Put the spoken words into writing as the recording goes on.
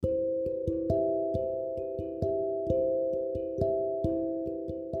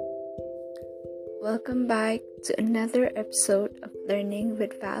Welcome back to another episode of Learning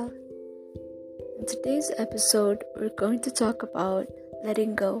with Val. In today's episode, we're going to talk about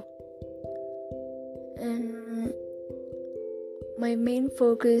letting go. And my main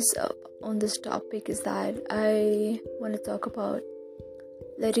focus on this topic is that I want to talk about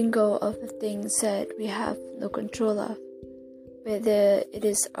letting go of the things that we have no control of. Whether it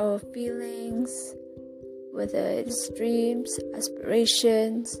is our feelings, whether it is dreams,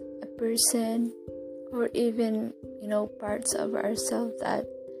 aspirations, a person, or even parts of ourselves that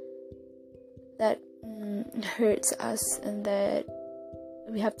hurts us and that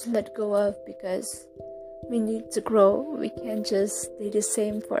we have to let go of because we need to grow. We can't just stay the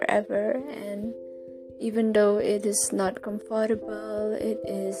same forever, and even though it is not comfortable, it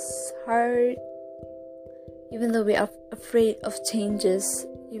is hard, even though we are afraid of changes,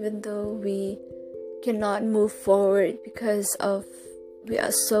 even though we cannot move forward because of we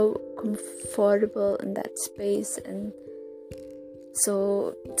are so comfortable in that space. And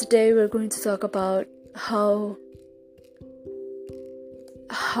so today we're going to talk about how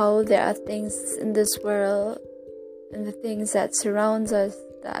there are things in this world and the things that surrounds us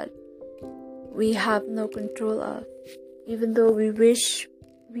that we have no control of, even though we wish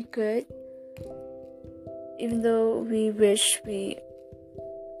we could, even though we wish we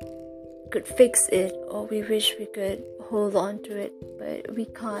could fix it, or we wish we could hold on to it, but we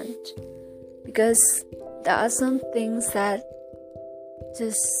can't, because there are some things that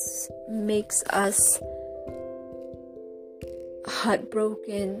just makes us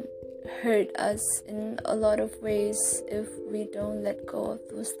heartbroken, hurt us in a lot of ways if we don't let go of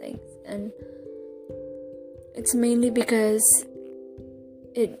those things. And it's mainly because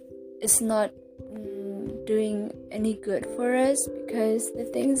it is not doing any good for us, because the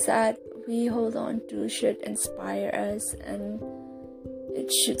things that we hold on to should inspire us and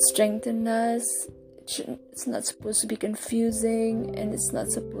it should strengthen us. It's not supposed to be confusing, and it's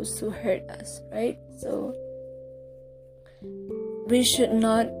not supposed to hurt us, right? So we should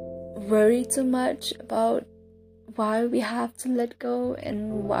not worry too much about why we have to let go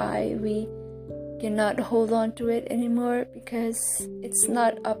and why we cannot hold on to it anymore, because it's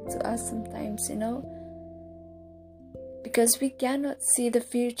not up to us sometimes, because we cannot see the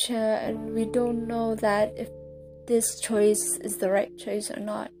future and we don't know that if this choice is the right choice or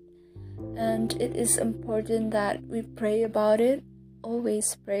not. And it is important that we pray about it,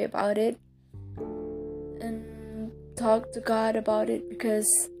 always pray about it, and talk to God about it, because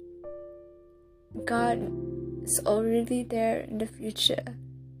God is already there in the future.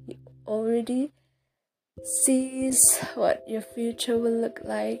 He already sees what your future will look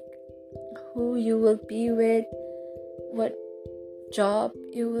like, who you will be with, what job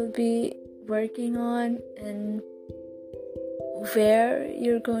you will be working on, and where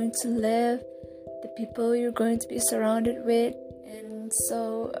you're going to live, the people you're going to be surrounded with. And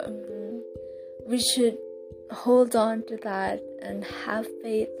so we should hold on to that and have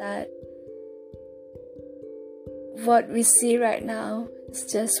faith that what we see right now is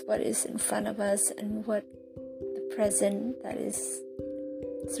just what is in front of us and what the present that is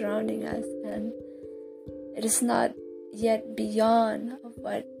surrounding us, and it is not yet beyond of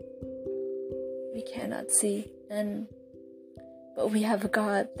what we cannot see. But we have a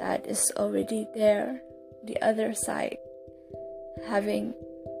God that is already there, the other side, having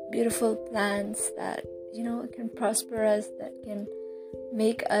beautiful plans that can prosper us, that can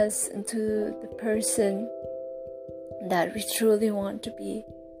make us into the person that we truly want to be,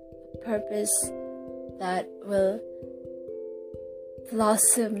 a purpose that will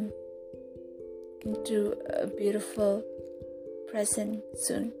blossom into a beautiful present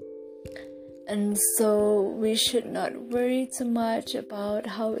soon. And so we should not worry too much about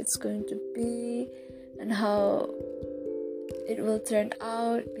how it's going to be and how it will turn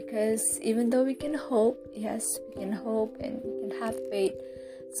out, because even though we can hope, yes, we can hope and we can have faith.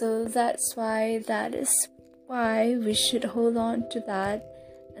 So that is why we should hold on to that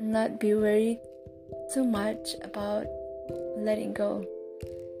and not be worried too much about letting go.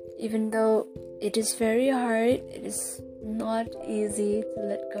 Even though it is very hard, it is not easy to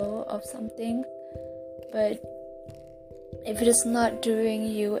let go of something, but if it is not doing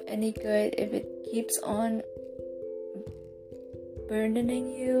you any good, if it keeps on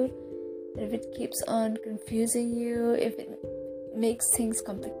burdening you, if it keeps on confusing you, if it makes things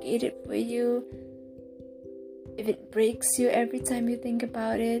complicated for you, if it breaks you every time you think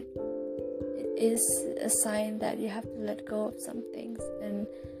about it, it is a sign that you have to let go of some things. And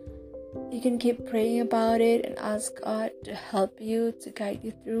you can keep praying about it and ask God to help you, to guide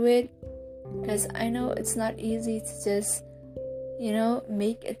you through it. because I know it's not easy to just,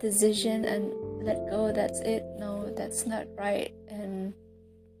 make a decision and let go. That's it. No, that's not right. And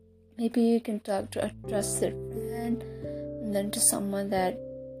maybe you can talk to a trusted friend, and then to someone that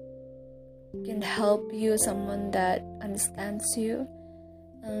can help you, someone that understands you.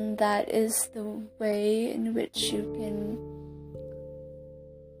 And that is the way in which you can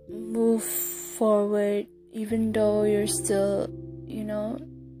move forward, even though you're still,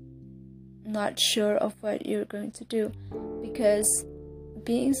 not sure of what you're going to do. Because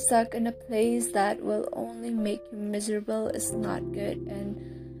being stuck in a place that will only make you miserable is not good. And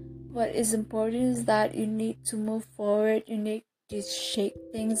what is important is that you need to move forward, you need to shake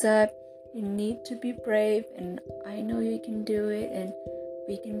things up, you need to be brave, and I know you can do it, and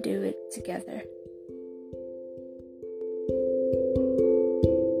we can do it together.